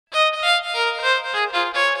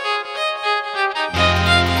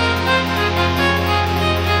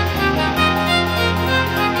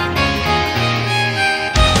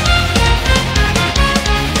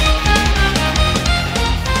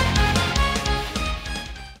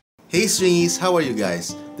Hey Stringies, how are you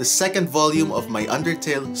guys? The second volume of my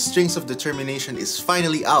Undertale, Strings of Determination is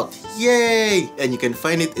finally out! Yay! And you can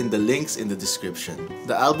find it in the links in the description.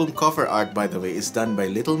 The album cover art, by the way, is done by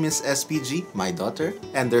Little Miss SPG, my daughter,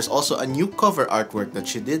 and there's also a new cover artwork that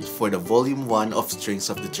she did for the Volume 1 of Strings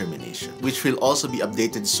of Determination, which will also be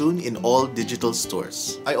updated soon in all digital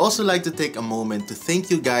stores. I also like to take a moment to thank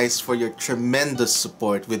you guys for your tremendous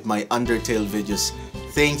support with my Undertale videos.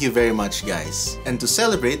 Thank you very much, guys. And to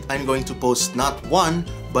celebrate, I'm going to post not one,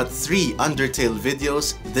 but 3 Undertale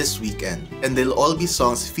videos this weekend. And they'll all be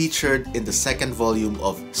songs featured in the second volume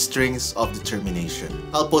of Strings of Determination.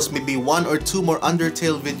 I'll post maybe 1 or 2 more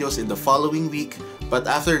Undertale videos in the following week, but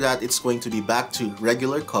after that, it's going to be back to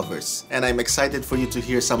regular covers. And I'm excited for you to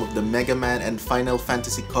hear some of the Mega Man and Final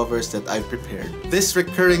Fantasy covers that I've prepared. This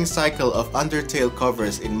recurring cycle of Undertale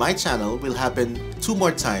covers in my channel will happen 2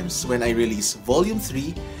 more times when I release Volume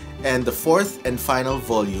 3 and the 4th and final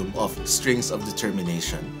volume of Strings of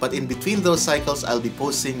Determination. But in between those cycles, I'll be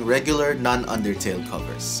posting regular non-Undertale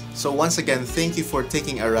covers. So once again, thank you for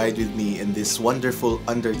taking a ride with me in this wonderful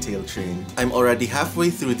Undertale train. I'm already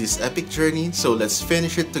halfway through this epic journey, so let's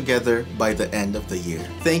finish it together by the end of the year.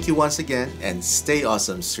 Thank you once again, and stay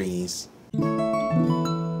awesome, Stringies!